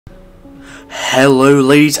Hello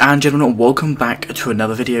ladies and gentlemen, welcome back to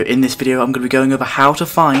another video. In this video I'm going to be going over how to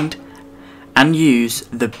find and use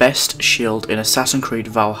the best shield in Assassin's Creed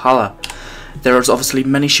Valhalla. There is obviously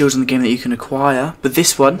many shields in the game that you can acquire, but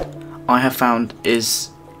this one I have found is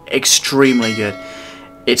extremely good.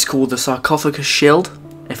 It's called the Sarcophagus Shield,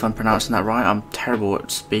 if I'm pronouncing that right. I'm terrible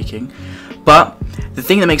at speaking. But the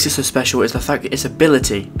thing that makes it so special is the fact that its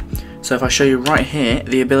ability. So if I show you right here,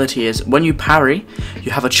 the ability is when you parry, you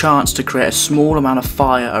have a chance to create a small amount of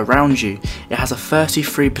fire around you. It has a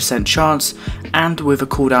 33% chance and with a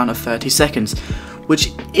cooldown of 30 seconds,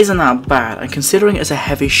 which isn't that bad. And considering it's a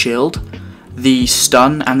heavy shield, the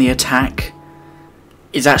stun and the attack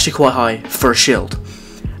is actually quite high for a shield.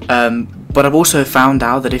 But I've also found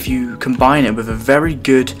out that if you combine it with a very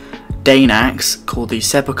good Dane axe called the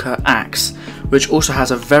Sepulchre Axe, which also has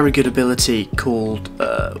a very good ability called,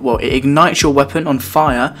 well, it ignites your weapon on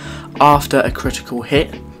fire after a critical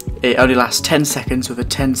hit. It only lasts 10 seconds with a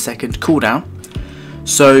 10-second cooldown.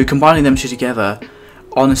 So combining them two together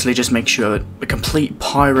honestly just makes you a complete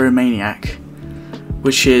pyromaniac,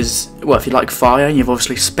 which is, well, if you like fire and you've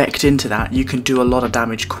obviously specced into that, you can do a lot of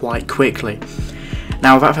damage quite quickly.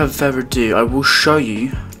 Now without further ado, I will show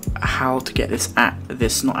you how to get this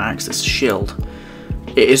this shield.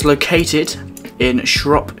 It is located in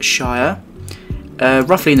Shropshire,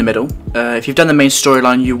 roughly in the middle. If you've done the main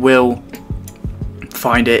storyline, you will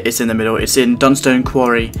find it. It's in the middle. It's in Dunstone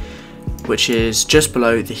Quarry, which is just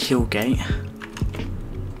below the Hill Gate.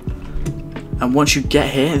 And once you get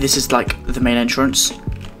here, this is like the main entrance.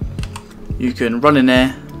 You can run in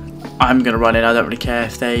there. I'm gonna run in. I don't really care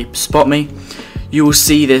if they spot me. You will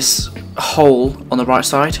see this hole on the right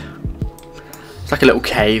side. It's like a little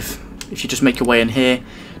cave. If you just make your way in here,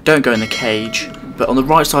 don't go in the cage, but on the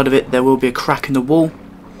right side of it there will be a crack in the wall.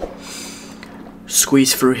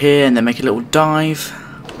 Squeeze through here and then make a little dive,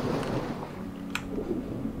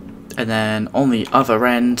 and then on the other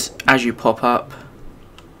end, as you pop up,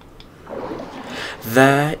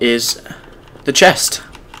 there is the chest,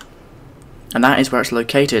 and that is where it's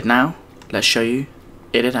located. Now let's show you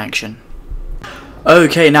it in action.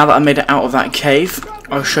 Okay, now that I made it out of that cave,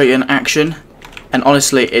 I'll show you in action, and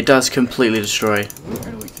honestly it does completely destroy.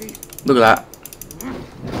 Look at that.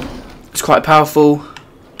 It's quite powerful.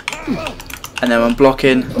 And then I'm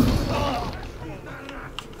blocking.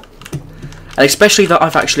 And especially that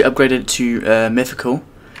I've actually upgraded to mythical.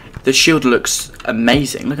 The shield looks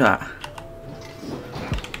amazing. Look at that.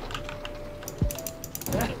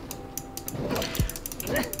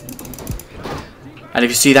 And if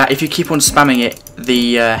you see that, if you keep on spamming it,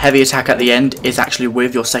 the heavy attack at the end is actually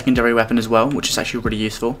with your secondary weapon as well, which is actually really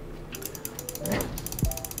useful.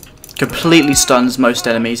 Completely stuns most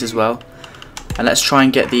enemies as well. And let's try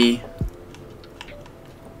and get the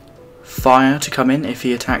fire to come in if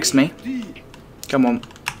he attacks me. Come on.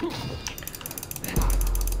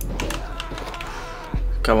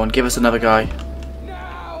 Come on, give us another guy.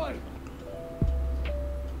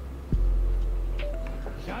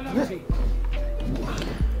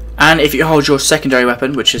 And if you hold your secondary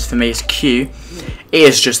weapon, which is for me is Q, it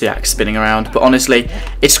is just the axe spinning around. But honestly,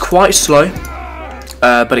 it's quite slow.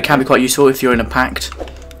 But it can be quite useful if you're in a pact.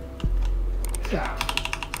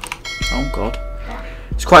 Oh god.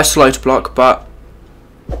 It's quite slow to block, but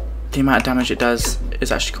the amount of damage it does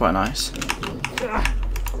is actually quite nice.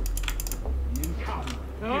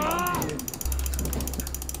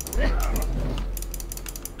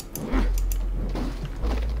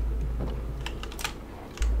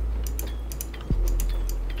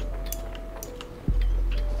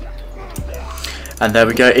 And there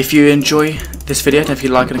we go. If you enjoy this video, don't forget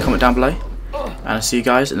to like and comment down below. And I'll see you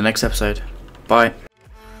guys in the next episode. Bye.